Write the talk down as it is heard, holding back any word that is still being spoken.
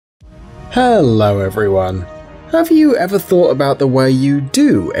Hello everyone. Have you ever thought about the way you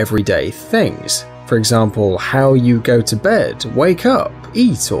do everyday things? For example, how you go to bed, wake up,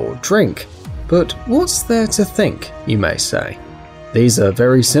 eat or drink. But what's there to think, you may say? These are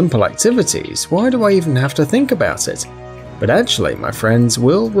very simple activities, why do I even have to think about it? But actually, my friends,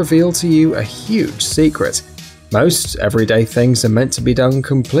 we'll reveal to you a huge secret. Most everyday things are meant to be done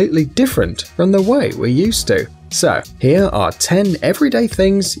completely different from the way we're used to. So, here are 10 everyday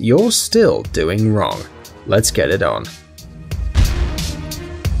things you're still doing wrong. Let's get it on.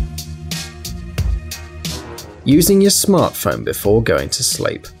 Using your smartphone before going to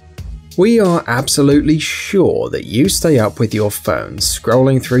sleep. We are absolutely sure that you stay up with your phone,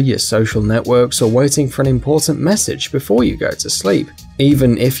 scrolling through your social networks or waiting for an important message before you go to sleep.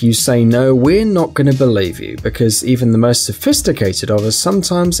 Even if you say no, we're not going to believe you, because even the most sophisticated of us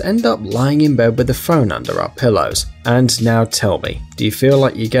sometimes end up lying in bed with the phone under our pillows. And now tell me, do you feel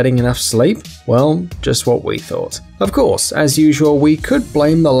like you're getting enough sleep? Well, just what we thought. Of course, as usual, we could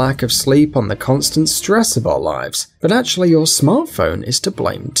blame the lack of sleep on the constant stress of our lives, but actually your smartphone is to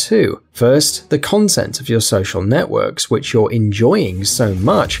blame too. First, the content of your social networks, which you're enjoying so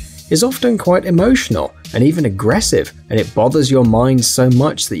much, is often quite emotional and even aggressive, and it bothers your mind so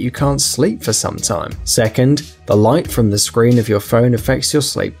much that you can't sleep for some time. Second, the light from the screen of your phone affects your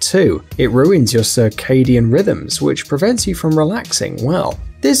sleep too. It ruins your circadian rhythms, which prevents you from relaxing well.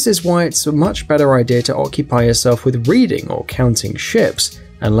 This is why it's a much better idea to occupy yourself with reading or counting ships,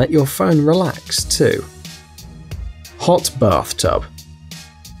 and let your phone relax too. Hot bathtub.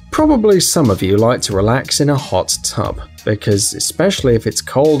 Probably some of you like to relax in a hot tub, because especially if it's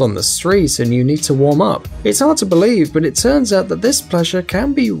cold on the street and you need to warm up. It's hard to believe, but it turns out that this pleasure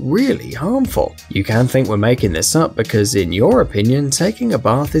can be really harmful. You can think we're making this up because, in your opinion, taking a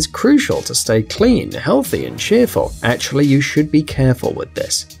bath is crucial to stay clean, healthy and cheerful. Actually, you should be careful with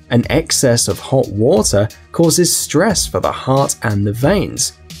this. An excess of hot water causes stress for the heart and the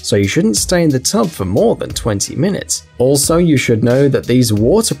veins, so you shouldn't stay in the tub for more than 20 minutes. Also, you should know that these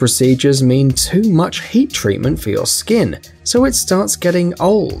water procedures mean too much heat treatment for your skin, so it starts getting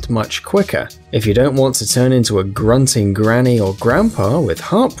old much quicker. If you don't want to turn into a grunting granny or grandpa with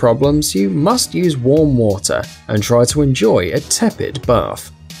heart problems, you must use warm water and try to enjoy a tepid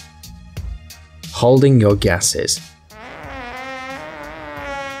bath. Holding your gases.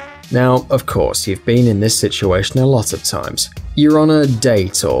 Now, of course, you've been in this situation a lot of times. You're on a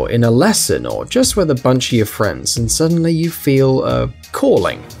date or in a lesson or just with a bunch of your friends and suddenly you feel a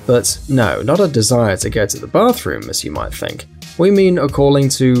calling. But no, not a desire to go to the bathroom as you might think. We mean a calling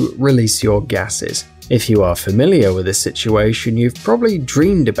to release your gases. If you are familiar with this situation, you've probably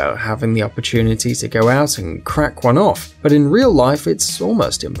dreamed about having the opportunity to go out and crack one off, but in real life it's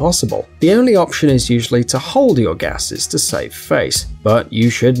almost impossible. The only option is usually to hold your gases to save face, but you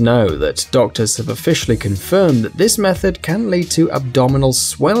should know that doctors have officially confirmed that this method can lead to abdominal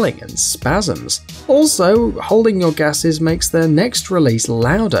swelling and spasms. Also, holding your gases makes their next release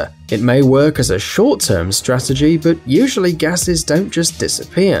louder. It may work as a short-term strategy, but usually gases don't just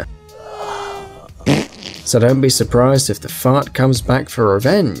disappear. So don't be surprised if the fart comes back for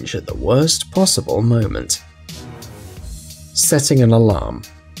revenge at the worst possible moment. Setting an alarm.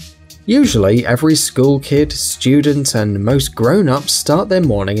 Usually, every school kid, student, and most grown-ups start their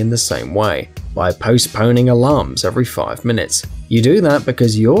morning in the same way, by postponing alarms every 5 minutes. You do that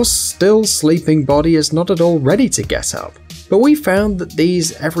because your still sleeping body is not at all ready to get up. But we found that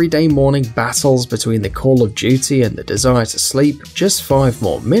these everyday morning battles between the call of duty and the desire to sleep just 5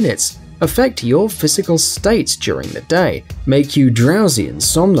 more minutes affect your physical state during the day, make you drowsy and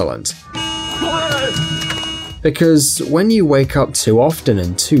somnolent. Because when you wake up too often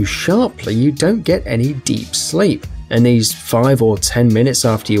and too sharply, you don't get any deep sleep. And these 5 or 10 minutes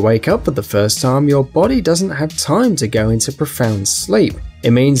after you wake up for the first time, your body doesn't have time to go into profound sleep.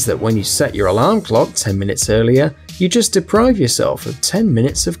 It means that when you set your alarm clock 10 minutes earlier, you just deprive yourself of 10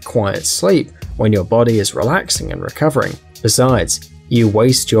 minutes of quiet sleep when your body is relaxing and recovering. Besides, you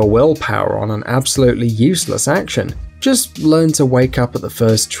waste your willpower on an absolutely useless action. Just learn to wake up at the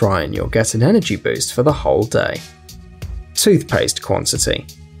first try and you'll get an energy boost for the whole day. Toothpaste quantity.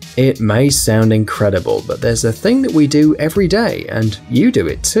 It may sound incredible, but there's a thing that we do every day, and you do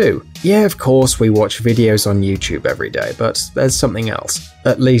it too. Yeah, of course we watch videos on YouTube every day, but there's something else.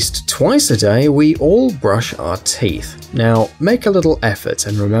 At least twice a day, we all brush our teeth. Now, make a little effort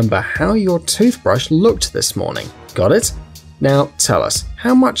and remember how your toothbrush looked this morning. Got it? Now tell us,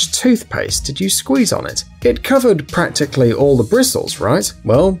 how much toothpaste did you squeeze on it? It covered practically all the bristles, right?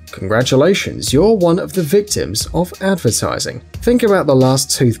 Well, congratulations, you're one of the victims of advertising. Think about the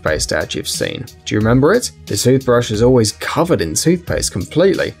last toothpaste ad you've seen. Do you remember it? The toothbrush is always covered in toothpaste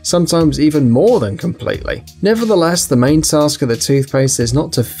completely, sometimes even more than completely. Nevertheless, the main task of the toothpaste is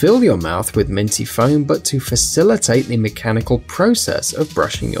not to fill your mouth with minty foam, but to facilitate the mechanical process of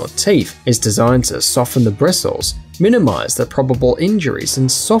brushing your teeth. It's designed to soften the bristles, minimize the probable injuries,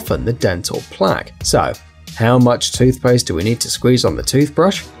 and soften the dental plaque. So, how much toothpaste do we need to squeeze on the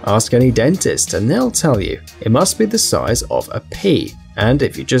toothbrush? Ask any dentist and they'll tell you. It must be the size of a pea. And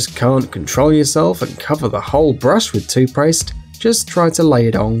if you just can't control yourself and cover the whole brush with toothpaste, just try to lay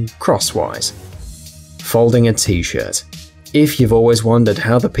it on crosswise. Folding a t-shirt. If you've always wondered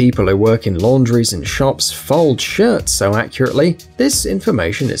how the people who work in laundries and shops fold shirts so accurately, this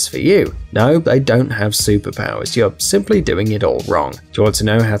information is for you. No, they don't have superpowers, you're simply doing it all wrong. Do you want to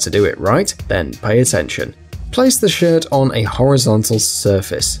know how to do it right? Then pay attention. Place the shirt on a horizontal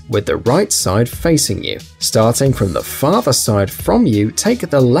surface, with the right side facing you. Starting from the farther side from you, take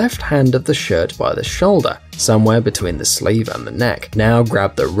the left hand of the shirt by the shoulder, somewhere between the sleeve and the neck. Now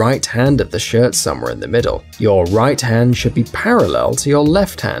grab the right hand of the shirt somewhere in the middle. Your right hand should be parallel to your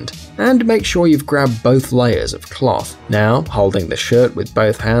left hand, and make sure you've grabbed both layers of cloth. Now, holding the shirt with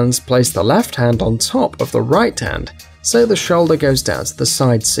both hands, place the left hand on top of the right hand, so the shoulder goes down to the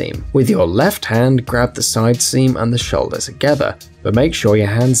side seam. With your left hand, grab the side seam and the shoulder together, but make sure your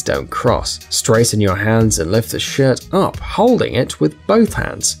hands don't cross. Straighten your hands and lift the shirt up, holding it with both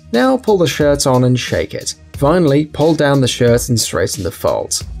hands. Now pull the shirt on and shake it. Finally, pull down the shirt and straighten the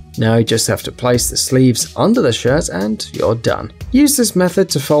folds. Now you just have to place the sleeves under the shirt and you're done. Use this method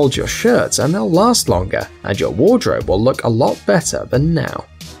to fold your shirts and they'll last longer, and your wardrobe will look a lot better than now.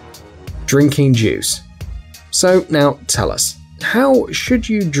 Drinking juice. So now tell us, how should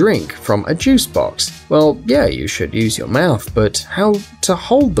you drink from a juice box? Well, yeah, you should use your mouth, but how to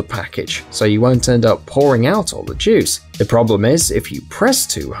hold the package so you won't end up pouring out all the juice? The problem is, if you press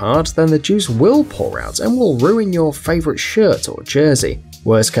too hard, then the juice will pour out and will ruin your favorite shirt or jersey.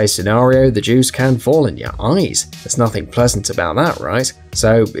 Worst case scenario, the juice can fall in your eyes. There's nothing pleasant about that, right?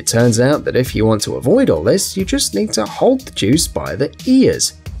 So it turns out that if you want to avoid all this, you just need to hold the juice by the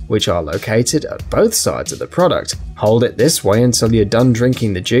ears, which are located at both sides of the product. Hold it this way until you're done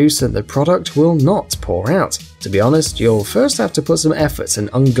drinking the juice and the product will not pour out. To be honest, you'll first have to put some effort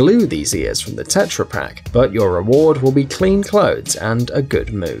and unglue these ears from the Tetra Pak, but your reward will be clean clothes and a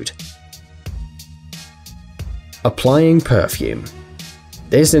good mood. Applying perfume.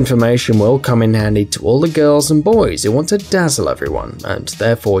 This information will come in handy to all the girls and boys who want to dazzle everyone and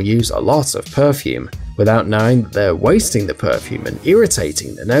therefore use a lot of perfume, without knowing that they're wasting the perfume and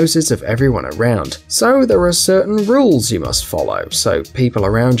irritating the noses of everyone around. So there are certain rules you must follow so people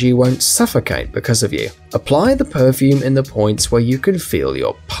around you won't suffocate because of you. Apply the perfume in the points where you can feel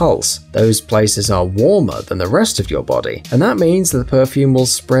your pulse. Those places are warmer than the rest of your body, and that means that the perfume will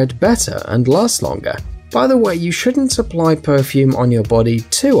spread better and last longer. By the way, you shouldn't apply perfume on your body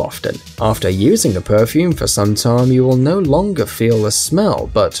too often. After using a perfume for some time, you will no longer feel the smell,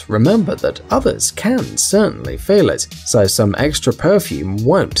 but remember that others can certainly feel it, so some extra perfume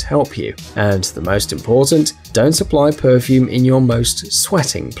won't help you. And the most important, don't apply perfume in your most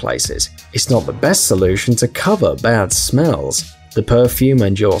sweating places. It's not the best solution to cover bad smells. The perfume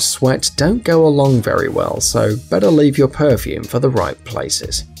and your sweat don't go along very well, so better leave your perfume for the right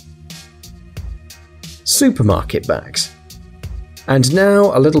places. Supermarket bags. And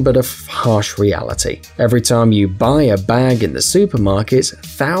now a little bit of harsh reality. Every time you buy a bag in the supermarket,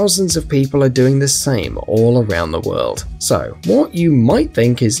 thousands of people are doing the same all around the world. So what you might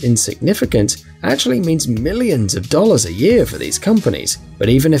think is insignificant actually means millions of dollars a year for these companies. But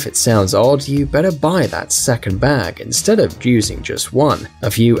even if it sounds odd, you better buy that second bag instead of using just one.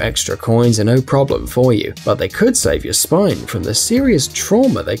 A few extra coins are no problem for you, but they could save your spine from the serious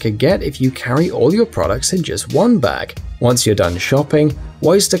trauma they could get if you carry all your products in just one bag. Once you're done shopping,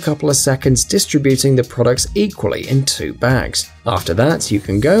 waste a couple of seconds distributing the products equally in 2 bags. After that, you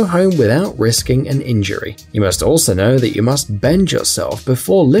can go home without risking an injury. You must also know that you must bend yourself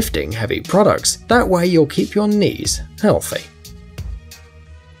before lifting heavy products. That way you'll keep your knees healthy.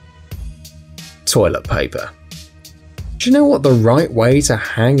 Toilet paper. Do you know what the right way to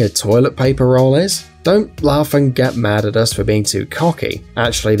hang a toilet paper roll is? Don't laugh and get mad at us for being too cocky.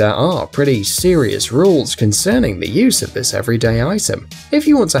 Actually, there are pretty serious rules concerning the use of this everyday item. If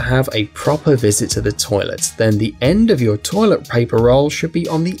you want to have a proper visit to the toilet, then the end of your toilet paper roll should be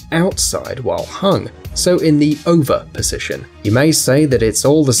on the outside while hung, so in the over position. You may say that it's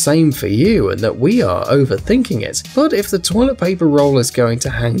all the same for you and that we are overthinking it, but if the toilet paper roll is going to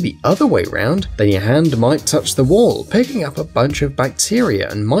hang the other way round, then your hand might touch the wall, picking up a bunch of bacteria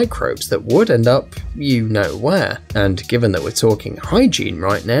and microbes that would end up you know where. And given that we're talking hygiene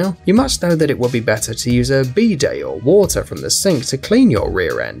right now, you must know that it would be better to use a bidet or water from the sink to clean your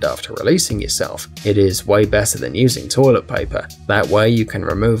rear end after releasing yourself. It is way better than using toilet paper. That way you can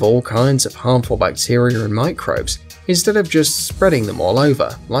remove all kinds of harmful bacteria and microbes, instead of just spreading them all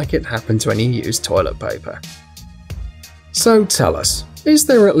over, like it happened when you used toilet paper. So tell us, is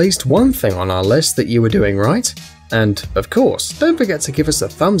there at least one thing on our list that you were doing right? And of course, don't forget to give us a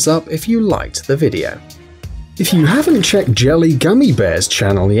thumbs up if you liked the video. If you haven't checked Jelly Gummy Bear's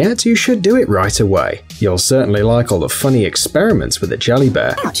channel yet, you should do it right away. You'll certainly like all the funny experiments with the jelly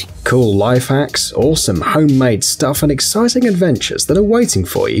bear, cool life hacks, awesome homemade stuff and exciting adventures that are waiting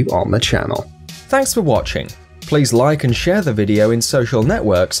for you on the channel. Thanks for watching. Please like and share the video in social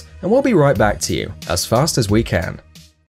networks, and we'll be right back to you as fast as we can.